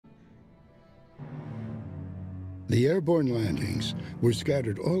The airborne landings were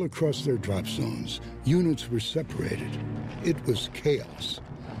scattered all across their drop zones. Units were separated. It was chaos.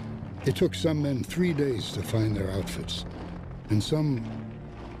 It took some men 3 days to find their outfits, and some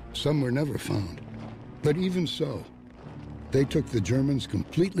were never found. But even so, they took the Germans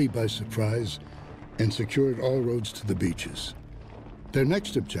completely by surprise and secured all roads to the beaches. Their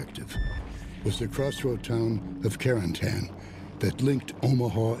next objective was the crossroad town of Carentan that linked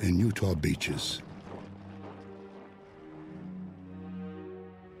Omaha and Utah beaches.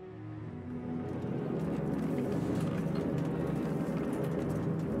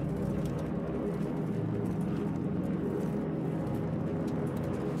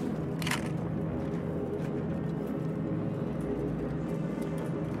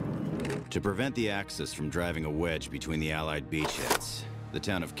 To prevent the Axis from driving a wedge between the Allied beachheads, the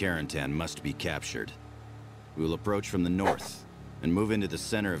town of Carentan must be captured. We will approach from the north and move into the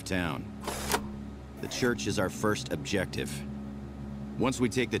center of town. The church is our first objective. Once we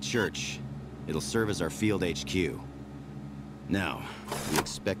take the church, it'll serve as our field HQ. Now, we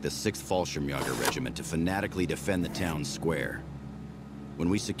expect the 6th Fallschirmjäger Regiment to fanatically defend the town square. When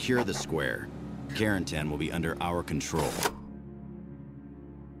we secure the square, Carentan will be under our control.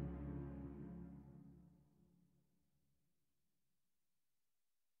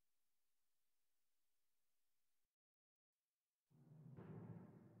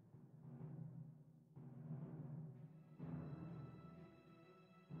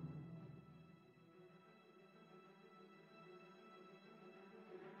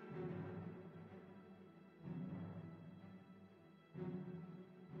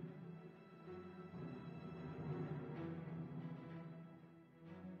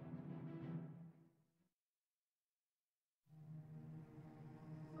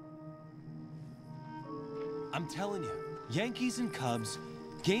 I'm telling you, Yankees and Cubs,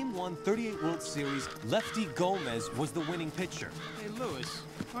 Game 1, 38 World Series, Lefty Gomez was the winning pitcher. Hey, Lewis,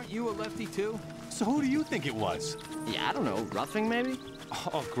 aren't you a lefty too? So who do you think it was? Yeah, I don't know. Roughing, maybe?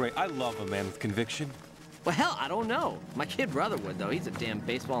 Oh, great. I love a man with conviction. Well, hell, I don't know. My kid brother would, though. He's a damn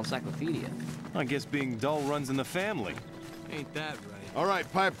baseball encyclopedia. I guess being dull runs in the family. Ain't that right? All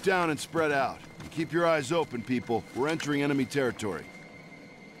right, pipe down and spread out. Keep your eyes open, people. We're entering enemy territory.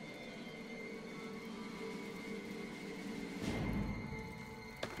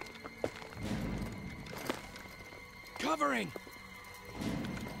 Covering!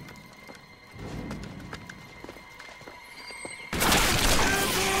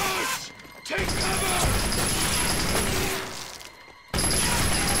 Ambush! Take cover!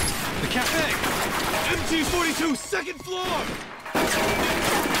 The cafe! MG-42, second floor!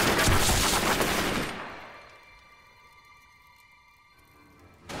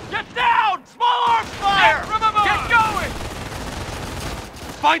 Get down! Small arms fire! Get going!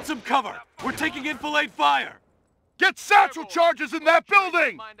 Find some cover! We're taking enfilade fire! Get satchel charges in that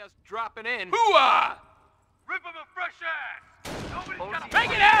building! Mind us dropping in. Hoo-ah! Rip him a fresh ass! Nobody's gonna make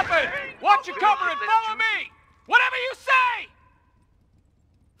it happen! Watch your cover and follow me! Whatever you say!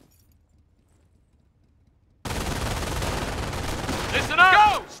 Listen up!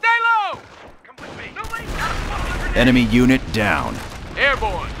 Go! Stay low! Come with me. Nobody's got a Enemy unit down.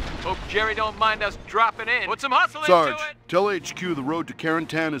 Airborne. Hope Jerry don't mind us dropping in. Put some hustle Sarge, into it. tell HQ the road to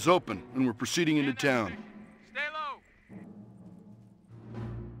Carentan is open, and we're proceeding into town. Stay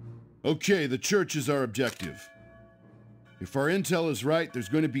low. Okay, the church is our objective. If our intel is right, there's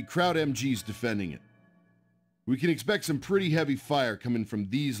going to be crowd MGs defending it. We can expect some pretty heavy fire coming from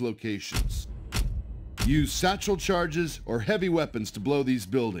these locations. Use satchel charges or heavy weapons to blow these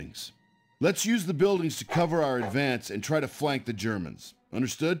buildings. Let's use the buildings to cover our advance and try to flank the Germans.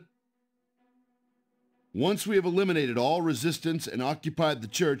 Understood? Once we have eliminated all resistance and occupied the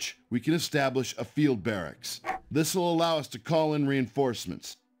church, we can establish a field barracks. This will allow us to call in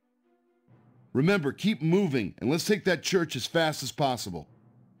reinforcements. Remember, keep moving, and let's take that church as fast as possible.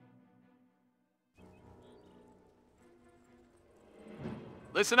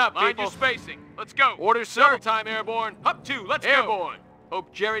 Listen up, mind your spacing. Let's go. Orders, sir. Double time, Airborne. Up 2, let's go. Airborne.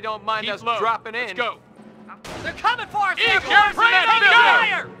 Hope Jerry don't mind us dropping in. Let's go. They're coming for us, Eagles, bring it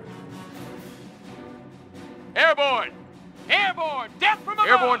on! Airborne! Airborne! Death from above!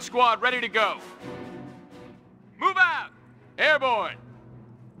 Airborne squad ready to go. Move out! Airborne!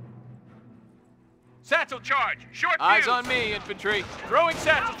 Satchel charge! Short fuse! Eyes on me, infantry. Throwing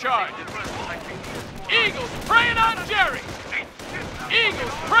satchel charge. Eagles preying on Jerry!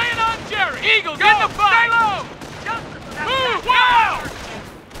 Eagles preying on Jerry! Eagles in the fight! Stay low! Move! Wow!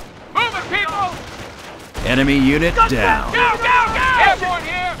 Move it, people! Enemy unit down. Go, go, go! Airborne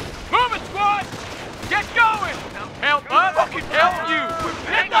here! Move it, squad! Get going! Help us! Help you!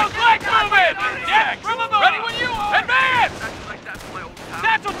 Get those legs moving! Advance! Next! Ready when you are! Advance!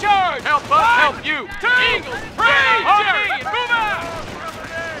 Satchel charge! Help us help you! Eagles, prey on Jerry! Move out!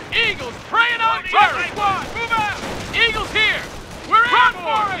 Eagles, preying on Jerry! Squad, move out! Eagles here! We're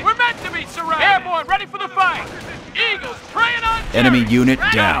airborne! We're meant to be surrounded! Airborne, ready for the fight! Eagles, preying on Jerry! Enemy unit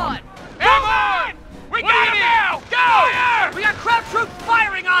down. Airborne! We got him now! Go! Fire! We got crowd troops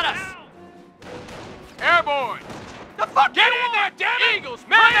firing on us! Airborne! The fuck get in there, damn it! Eagles,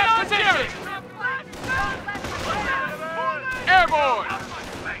 man that position! Airborne!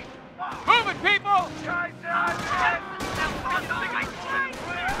 Move it, people!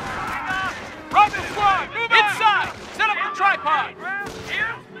 Rifle squad, move inside! Set up the tripod!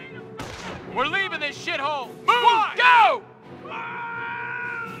 We're leaving this shithole! Move! Go!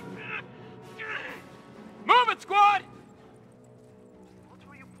 Move it, squad!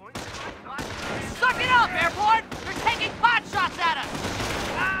 Suck it up, Airborne! They're taking pot shots at us!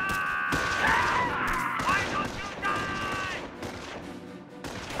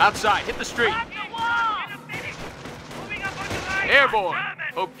 Outside, hit the street. Airborne.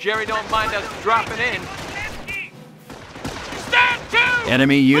 Hope Jerry don't mind us dropping in. Stand to!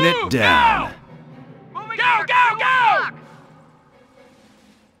 Enemy unit Move down. now! Go, go, go!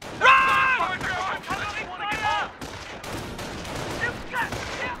 Run!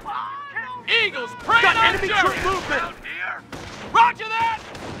 Eagles, preying on Jerry! Movement. Roger that!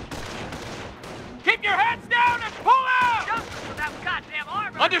 Keep your heads down and pull out!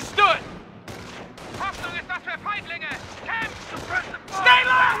 Understood! Stay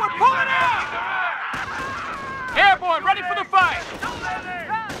low! We're pulling out! Airborne, ready for the fight!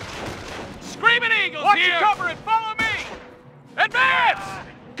 Screaming Eagles watch here! Watch your cover and follow me! Advance!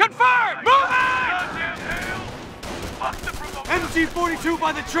 Confirm! Move out! MG-42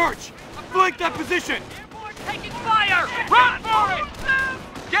 by the church! Flank that position! Taking fire! Run for it!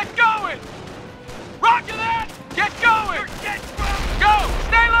 Get going! Roger that! Get going! Go!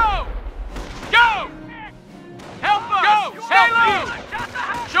 Stay low! Go! Help us! Go! Stay low!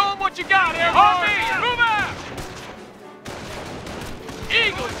 Show them what you got, Airborne! On me! Move out!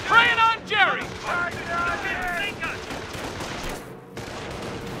 Eagles preying on Jerry!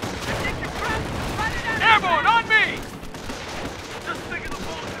 Airborne, on me!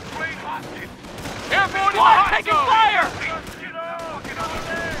 Airborne is taking fire!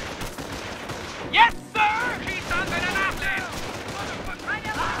 Yes, sir!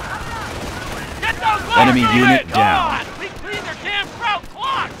 Get those legs Enemy moving! unit down. On! We clean their damn crowd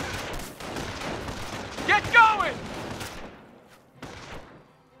clock! Get going!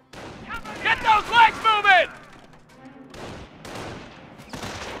 Get those legs moving!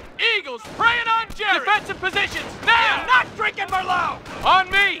 Eagles preying on Jerry! Defensive positions, now! Not drinking Merlot! On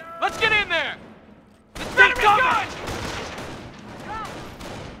me! Let's get in there! This better be good!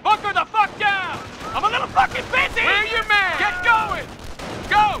 Bunker the fuck down! I'm a little fucking busy! Where you man? Get going!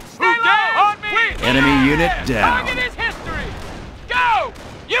 Go! Stay low! On me! Enemy unit down. Target is history! Go!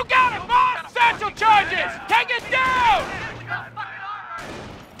 You got it, boss! Satchel charges! Take it down!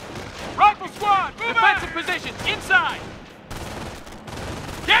 Rifle squad, move defensive positions, inside!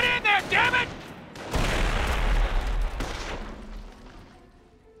 Get in there, damn it!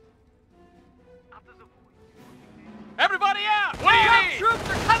 Everybody out! What do you need? Troops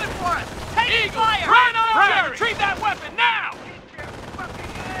are coming for us! Taking Eagles, fire! right on Jerry! Retrieve that weapon now!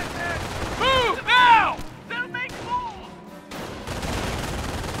 Move now! They'll make more!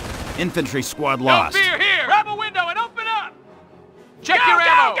 Infantry squad No lost. fear here! Grab a window and open up! Check your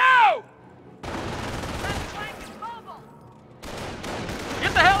ammo! Go!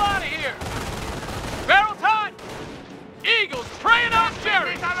 Get the hell out of here! Barrels hot! Eagles preying on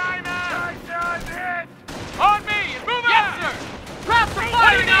Jerry! On me and move out! Yes, sir! Traps are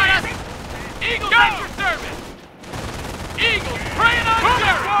firing on us! Eagles at your service! Eagles preying on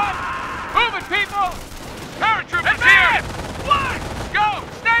Jerry! Move it, people! Paratroopers here! What? Go!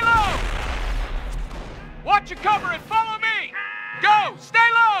 Stay low! Watch your cover and follow me! Go! Stay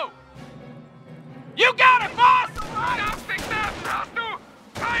low! You got it, boss!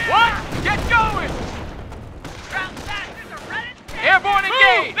 What? Get going! Airborne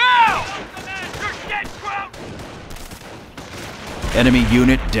engage! Now! Enemy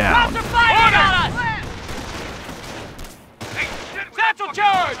unit down. Crowds are firing on us! Satchel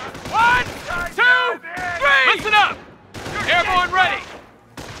charge! 1, 2, 3! Listen up! Airborne ready!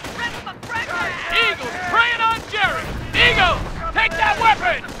 Eagles preying on Jerry! Eagles! Take that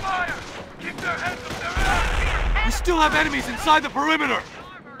weapon! We still have enemies inside the perimeter!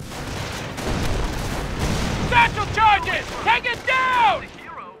 Satchel charges! Take it down!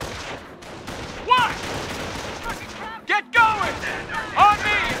 What? Get going! On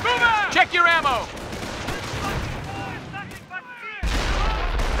me! Move out! Check your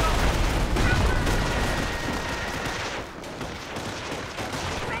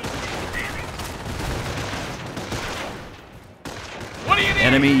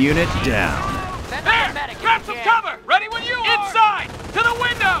Enemy unit down. There! Grab some cover! Ready when you are! Inside! To the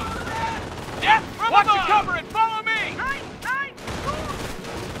windows! Yes! Watch your cover and follow me!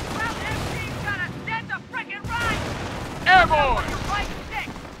 Airborne!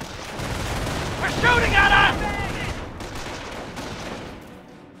 We're shooting at us!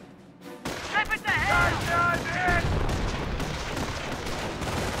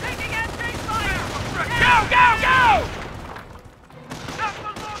 Go, go, go!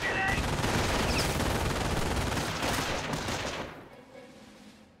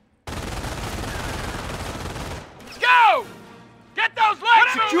 Go! Get those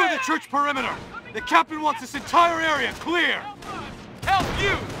legs Secure the church perimeter! The captain wants this entire area clear! Help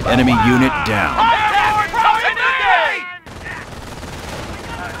you! Enemy unit down.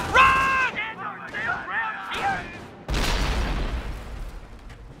 Run!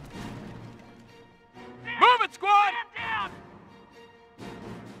 Move it, squad!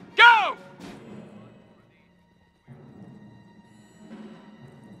 Go!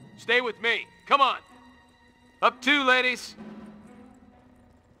 Stay with me. Come on. Up two, ladies.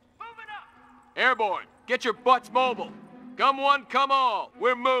 Moving up. Airborne, get your butts mobile. Come one, come all.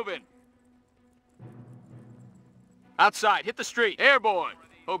 We're moving. Outside, hit the street. Airborne.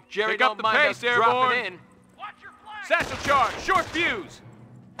 Hope Jerry don't mind us dropping in. Watch your flag. Satchel charge, short fuse.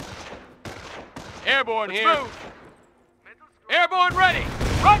 Airborne here. Move. Airborne ready.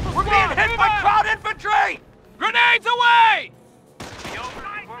 Rifle We're being hit by crowd infantry. Grenades away.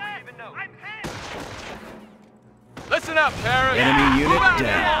 Listen up, Paris. Enemy unit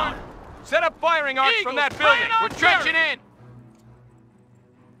down. Set up firing arcs from that building. We're trenching in.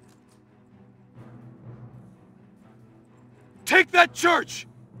 Take that church!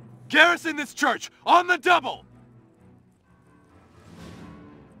 Garrison this church, on the double!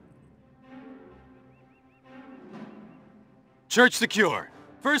 Church secure.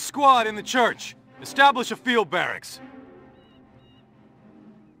 First squad in the church. Establish a field barracks.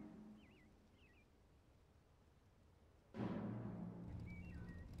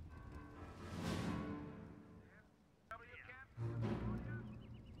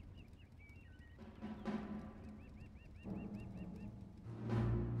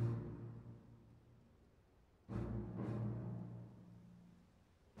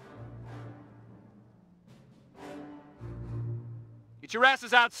 Get your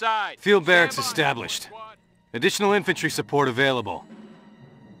asses outside. Field barracks established. Additional infantry support available.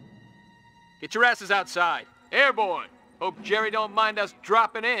 Get your asses outside. Airborne. Hope Jerry don't mind us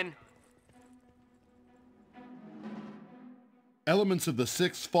dropping in. Elements of the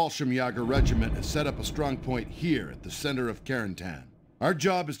 6th Fallschirmjäger Regiment have set up a strong point here at the center of Carentan. Our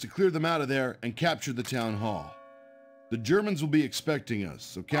job is to clear them out of there and capture the town hall. The Germans will be expecting us,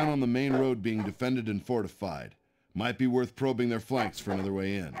 so count on the main road being defended and fortified. Might be worth probing their flanks for another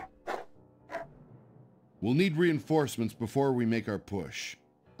way in. We'll need reinforcements before we make our push.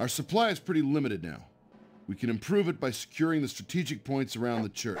 Our supply is pretty limited now. We can improve it by securing the strategic points around the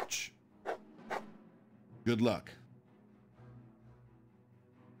church. Good luck.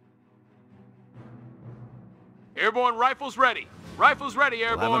 Airborne rifles ready. Rifles ready,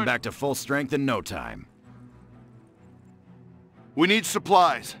 Airborne. We'll have them back to full strength in no time. We need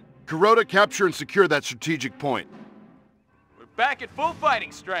supplies. Kuroda, capture and secure that strategic point. We're back at full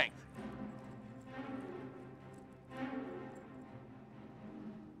fighting strength.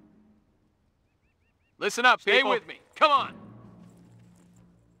 Listen up, Stay with me. Come on.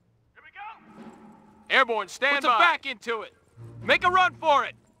 Here we go. Airborne, stand by. Put some back into it. Make a run for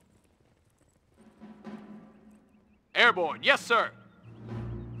it. Airborne, yes, sir.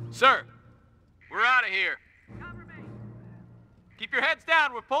 Sir, we're out of here. Cover me. Keep your heads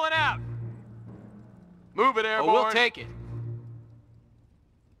down. We're pulling out. Move it, Airborne. Oh, we'll take it.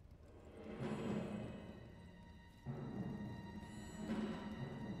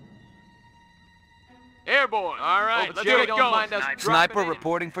 Airborne. All right, let's get going. Sniper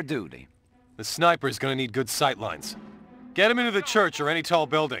reporting for duty. The sniper's gonna need good sight lines. Get him into the church or any tall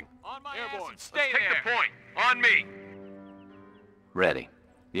building. On my Airborne, stay there. Take the point. On me. Ready.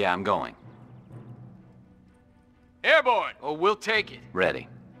 Yeah, I'm going. Airborne. Oh, we'll take it. Ready.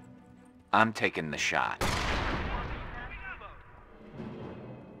 I'm taking the shot.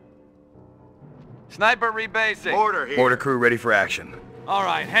 Sniper rebasing. Order here. Order crew ready for action. All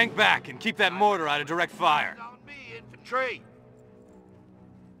right, hang back and keep that mortar out of direct fire. On me, infantry.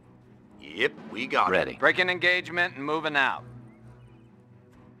 Yep, we got it. Ready. Breaking engagement and moving out.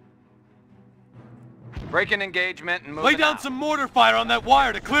 Breaking engagement and moving out. Lay down some mortar fire on that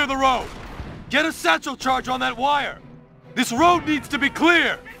wire to clear the road. Get a satchel charge on that wire. This road needs to be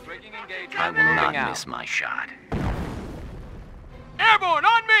clear. Breaking engagement. I will not miss my shot. Airborne,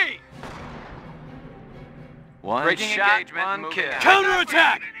 One Breaking shot, engagement, one moving kill. out.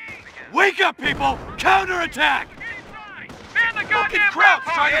 Counterattack! Wake up, people! Counterattack! Man, the Fucking Kraut's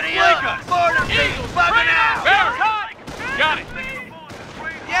trying to flank us! Border team bugging out! Barry! Got it!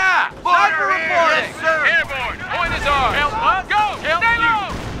 Yeah! Border here! Yes, sir! Airborne! Point his arm! Help us! Go! Stay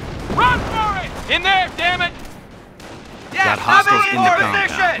low! Run for it! In there, damn it! Got hostiles in the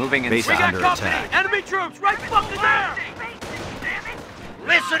compound. Moving Base inside. under attack. Enemy troops right fucking there!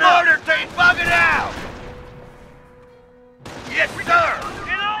 Listen up! Border team bugging out! Yes, sir!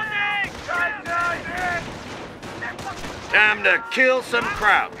 Time to kill some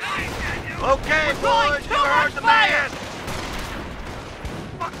Krauts. Okay, boys, you heard the man.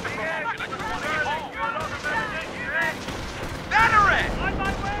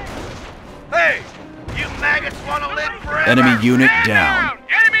 Hey, you maggots want to live forever? Enemy unit down.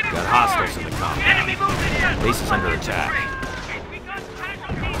 Enemy Got hostiles in the compound. Base is under attack.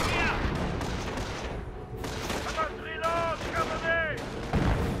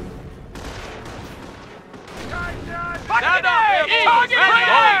 Stand up! Target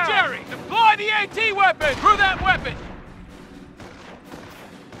right Jerry! Deploy the AT weapon! Through that weapon!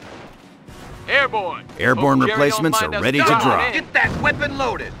 Airborne! Airborne Hope Jerry replacements don't mind are us ready to dropping drop. in. Get that weapon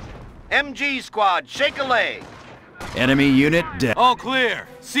loaded. MG squad, shake a leg. Enemy unit down. All clear.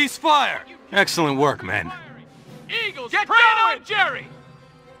 Cease fire. Excellent work, men. Eagles, get praying on Jerry!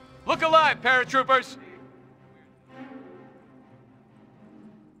 Look alive, paratroopers!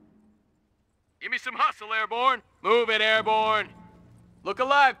 Give me some hustle, Airborne. Move it, Airborne. Look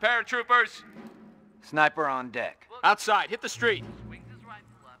alive, paratroopers. Sniper on deck. Outside, hit the street.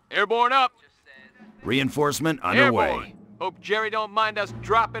 Airborne up. Reinforcement underway. Airborne. Hope Jerry don't mind us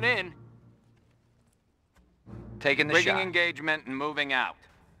dropping in. Taking the Breaking shot. engagement and moving out.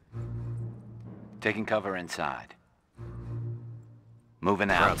 Taking cover inside.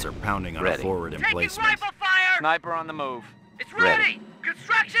 Moving out. Krauts are pounding on Ready. a forward emplacement. fire! Sniper on the move. It's ready.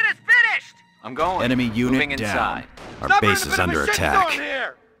 Construction is finished! I'm going. Enemy unit Moving down. inside. Our base is under attack.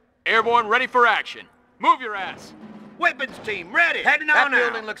 Here. Airborne ready for action. Move your ass. Weapons team, ready. Heading that on out.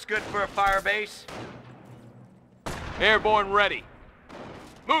 building looks good for a fire base. Airborne ready.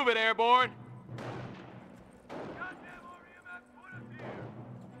 Move it, Airborne.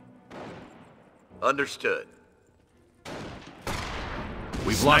 Understood.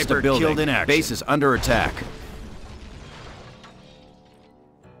 We've lost a building. Killed in action. Base is under attack.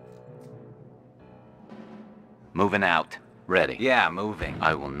 Moving out. Ready. Yeah, moving.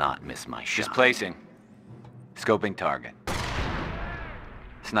 I will not miss my shot. Displacing. Scoping target.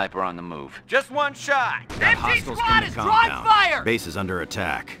 Sniper on the move. Just one shot. Got hostiles in the compound. fire! Base is under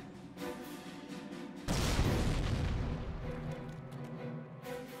attack.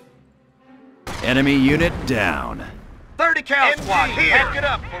 Enemy unit down. 30 cal squad here. Back it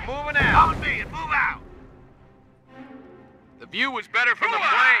up. We're moving out. On me and move out. The view was better from the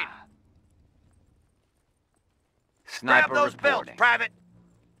plane. Sniper Grab those belts, reporting. Private.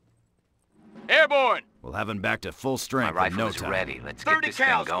 Airborne. We'll have him back to full My strength in rifle no is time. ready. Let's get 30 this thing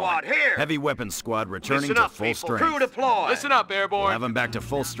cal going. squad here. Heavy weapons squad returning Listen to up, full people. strength. Crew deploy. Listen up, We'll Airborne. have him back to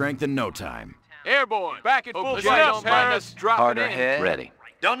full strength in no time. Airborne. Back at full Listen strength. up, Don't mind us dropping Harder in. hit. Ready.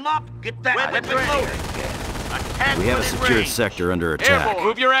 Dunlop, get that weapon ready. loaded. Attack We have a within secured range. sector under attack. Airborne.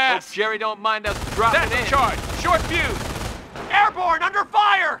 Move your ass. Hope Jerry don't mind us dropping in. Charge. Short fuse. Airborne, under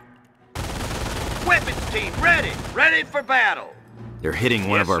fire! Weapons team, ready. Ready for battle. They're hitting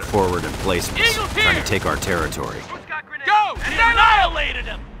one of our forward emplacements, Eagles trying here. to take our territory. Go. Annihilated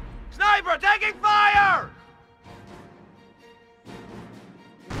him! Sniper taking fire!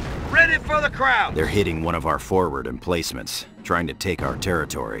 Ready for the crowd. They're hitting one of our forward emplacements, trying to take our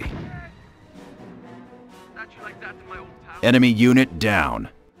territory. Enemy unit down.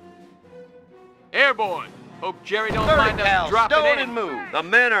 Airborne. Hope Jerry don't 30 mind cal, us dropping stowed in. and move. The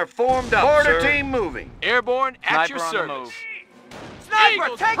men are formed up, Border team moving. Airborne at Sniper your on the service. move. Sniper,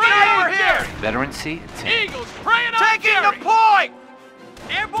 Eagles, take it praying over on here! Jerry. Veteran seat. Eagles praying on Taking Jerry. the point!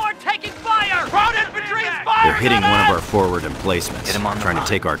 Airborne taking fire! Crowd infantry is They're firing hitting at one of us! our forward emplacements, Hit 'em on the trying to line.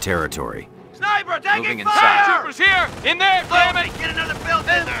 take our territory. Sniper taking Moving fire! inside. Troopers here. In there, damn Slowly it. get another building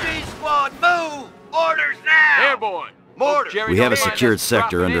MG squad, move! Orders now! Airborne. Mortar. Hope Jerry We don't have a mind secured us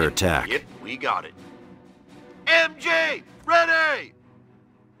sector dropping under in. attack. Yep, we got it. MG, ready!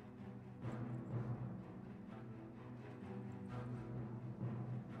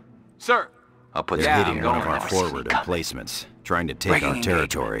 Sir. I'll put They're that hitting one of our forward coming. emplacements, trying to take Breaking our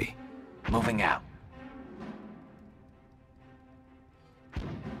territory. Moving out.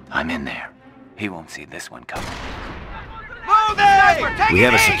 I'm in there. He won't see this one coming. Move it! We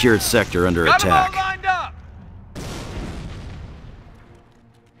have a secured sector under Got 'em all attack. lined up.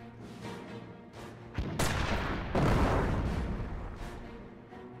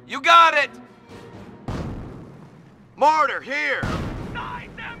 You got it! Mortar, here!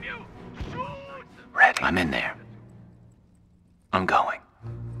 Ready. I'm in there. I'm going.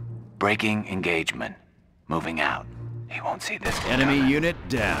 Breaking engagement. Moving out. He won't see this one Enemy coming. unit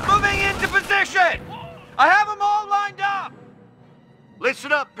down. Moving into position! I have them all lined up!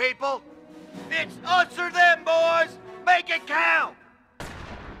 Listen up, people. It's us or them, boys! Make it count!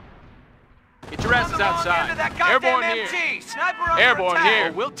 Get your asses outside. Airborne here. Sniper Airborne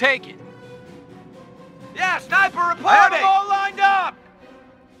here. We'll take it. Yeah, sniper reporting! I have them all lined up!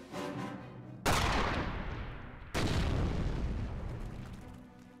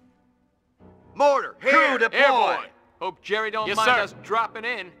 Mortar, here! Crew deploy! Airborne. Hope Jerry don't mind us dropping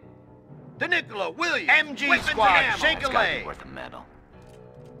in. The Nicola, Williams, MG squad, shake a leg. Worth a medal.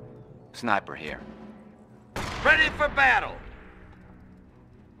 Sniper here. Ready for battle.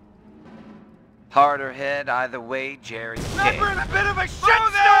 Harder head either way, Jerry. Sniper in a bit of a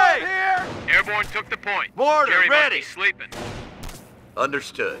shitstorm here! Airborne took the point. Mortar, Jerry ready. must be sleeping.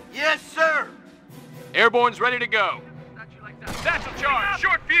 Understood. Yes, sir. Airborne's ready to go. Satchel charge,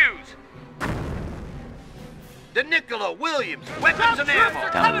 short fuse. The Nicola, Williams, weapons and ammo.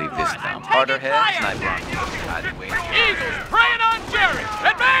 Time to leave this dump. Harder head, sniper on either way. Eagles preying on Jerry.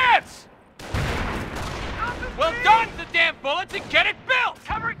 Advance! Well, dodge the damn bullets and get it built.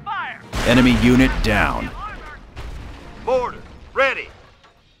 Covering fire. Enemy unit down. Mortar, ready.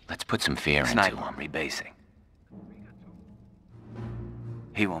 Let's put some fear into him. Rebasing.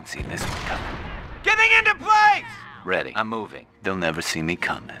 He won't see this one coming. Getting into place! Ready. I'm moving. They'll never see me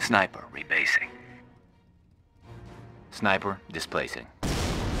coming. Sniper, rebasing. Sniper, displacing.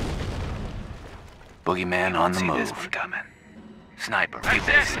 Boogeyman on the move. This one coming. Sniper,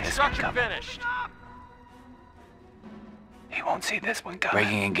 rebasing. This one coming. Finished. He won't see this one coming.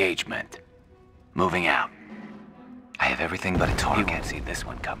 Breaking engagement. Moving out. I have everything but a target. He won't see this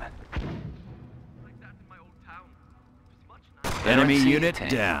one coming. Enemy unit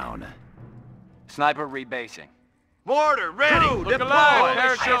down. Sniper rebasing. Mortar, ready. Look Deploy. alive, I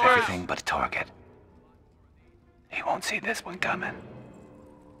have parachuters. everything but a target. He won't see this one coming.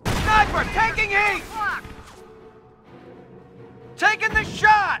 Sniper, taking heat! Taking the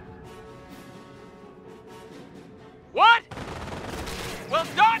shot! What? Well,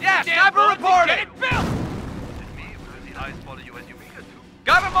 dodge Yeah, the damn sniper bullets and reporting. get it built.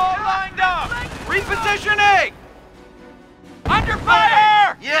 Got them all lined up! Repositioning! Under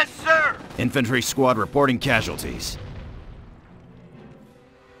fire! Yes, sir! Infantry squad reporting casualties.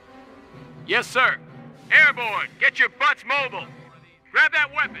 Yes, sir. Airborne, get your butts mobile. Grab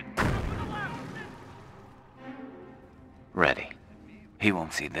that weapon. Ready. He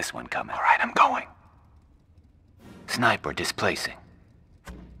won't see this one coming. All right, I'm going. Sniper displacing.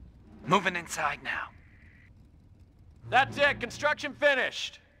 Moving inside now. That's it. Construction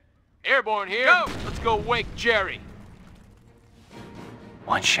finished. Airborne here. Go. Let's go wake Jerry.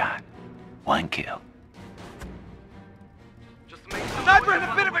 One shot. One kill. Sniper in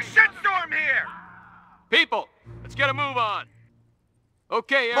a bit of a shitstorm here! People, let's get a move on.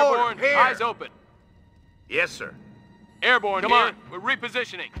 Okay, Mortar, Airborne, here. eyes open. Yes, sir. Airborne Come here. on. We're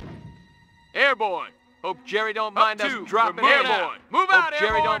repositioning. Airborne. Hope Jerry don't mind us two. dropping We're in. moving Airborne. out. Move out, Hope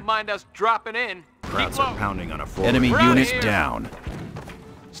Jerry Airborne. don't mind us dropping in. Crowds Keep are low. pounding on a forward. Enemy We're out unit here. down.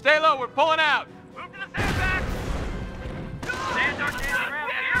 Stay low, we're pulling out. Move to the sandbag!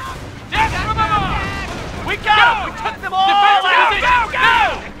 Yes, come on! We got We took them all Defensive out! position!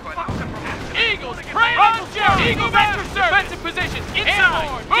 Go! Eagles, praying on Jerry! Eagles after service! Defensive position!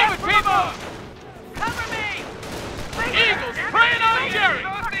 Inside! Move it, people! Cover me! Eagles, praying on Jerry!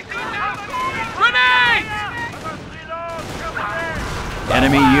 Grenades!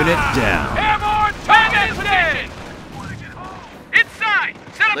 Enemy unit down. Airborne, target position! Inside!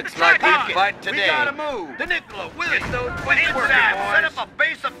 Set up Looks the like tripod! we'd fight today. We gotta move. The Nicola, Williams, get those planes inside. Set up a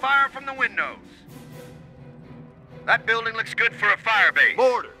base of fire from the windows. That building looks good for a fire base.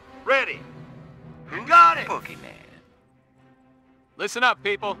 Mortar, ready. Who got it? Boogeyman. Listen up,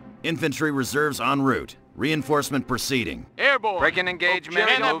 people. Infantry reserves en route. Reinforcement proceeding. Airborne. Breaking engagement,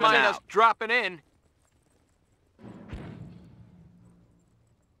 Jerry don't moving mind out. us dropping in.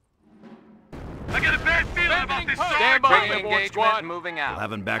 I got a bad feeling about this Stand by, Breaking Airborne engagement, squad. moving We'll out.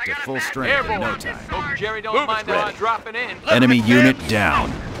 have him back to full strength in Airborne. no time. Hope Jerry don't Move it, mind us ready. dropping in. Enemy unit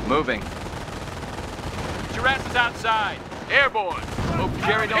down. Moving. Get your asses outside. Airborne. Hope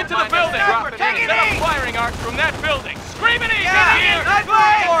Jerry don't Into the mind building. us dropping Take in. it Set up easy. firing arcs from that building. Screaming easy Yeah, here. sniper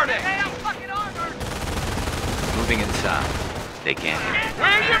reporting. Moving inside. They can't hear me.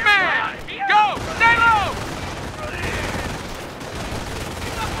 Where's your man? Go. Stay low.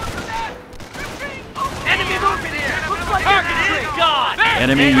 Enemy movement here. Looks like Target tree gone. There.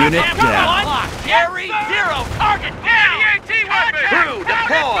 Enemy unit down. Gary, zero. Target down. Crew,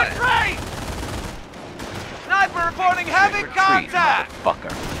 deploy. Sniper reporting heavy contact.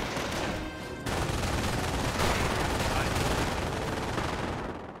 Fucker.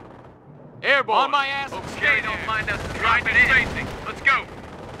 Airborne. On my ass. Okay, don't mind us dropping in. Let's go.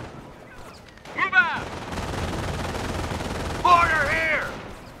 Move out. Border here.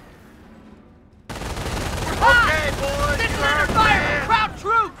 Okay, boys. This is under fire from crowd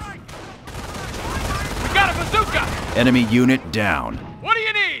troops! We got a bazooka. Enemy unit down. What do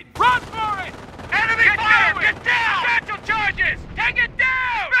you need? Run for it. Enemy fire. Get down. Satchel charges. Take it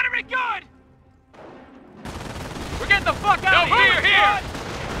down. Better be good. We're getting the fuck out of here. Here.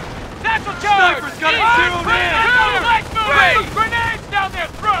 Satchel charge! Sniper's got it zeroed in! Nice move! Grenades down their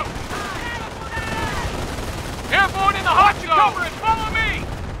throat! Airborne in the hot cover and follow me!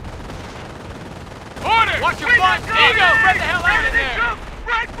 Order! Watch your front! Eagle! Spread the hell out of there!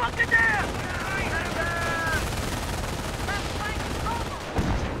 Right fucking there!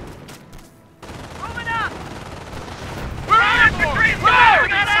 Moving up! We're airborne! Move!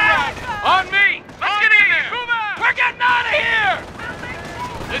 On me! Let's get in there! Move out! We're getting out of here!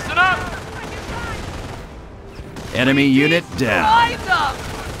 Listen up! Enemy unit down. Rise up!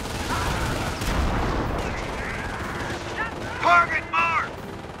 Target mark.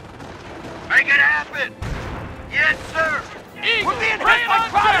 Make it happen. Yes, sir. Eagle, We're being hit praying by on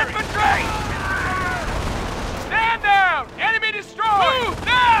crowd Jerry. infantry. Stand down! Enemy destroyed! Move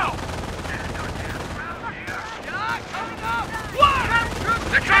now!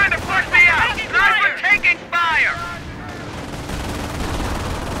 What? They're trying to push me out. Sniper taking fire.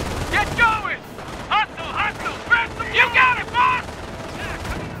 Get going! Hustle, hustle! Grab some You got it, boss!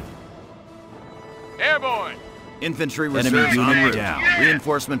 Airborne! Infantry reserves en route. Down.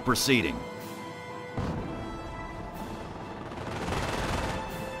 Reinforcement proceeding.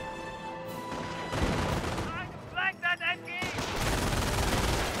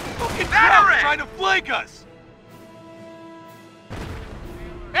 Fucking crowd trying to flank us!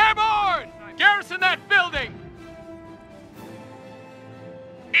 Airborne! Garrison that building!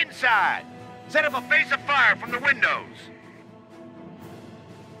 Inside. Set up a face of fire from the windows.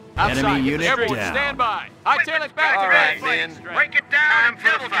 Outside. Enemy unit Airborne, down. stand by. Hightail it back All to right, red. men. Break it down and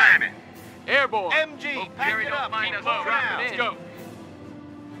double time it. Airborne. MG, pack it up. Mind us Keep moving dropping out. in. Let's go.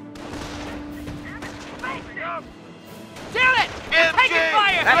 Damn it! MG. Taking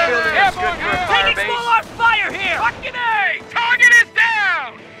fire! That building is Airborne good for a here. fire Taking base. small arms fire here! Fucking A! Target is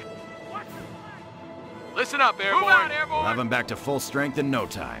down! Listen up, Airborne. Move out, Airborne. We'll have them back to full strength in no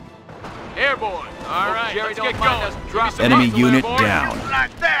time. Airborne. All right, Jerry, let's don't get mind going. us Give me dropping. some Enemy muscle, unit Airborne. down.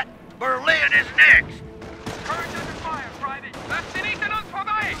 Like that. Berlin is next.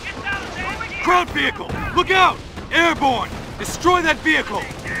 Crowd vehicle! Look out! Airborne! Destroy that vehicle!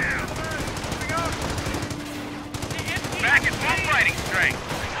 Back at full fighting strength.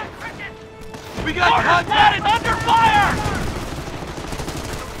 We got contact! Is under fire!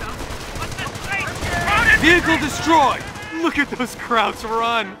 Vehicle destroyed! Look at those crowds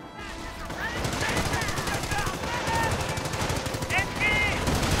run!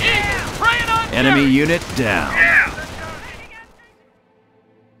 Eagle, praying on Enemy Jerry. unit down. Yeah.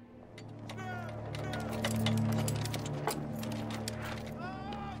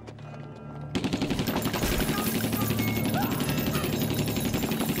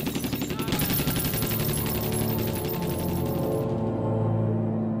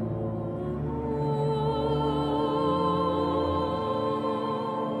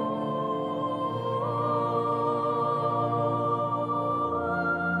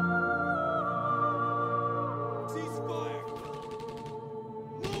 Ceasefire!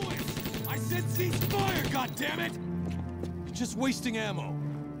 Lewis! I said ceasefire, goddammit! You're just wasting ammo.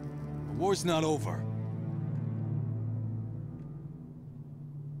 The war's not over.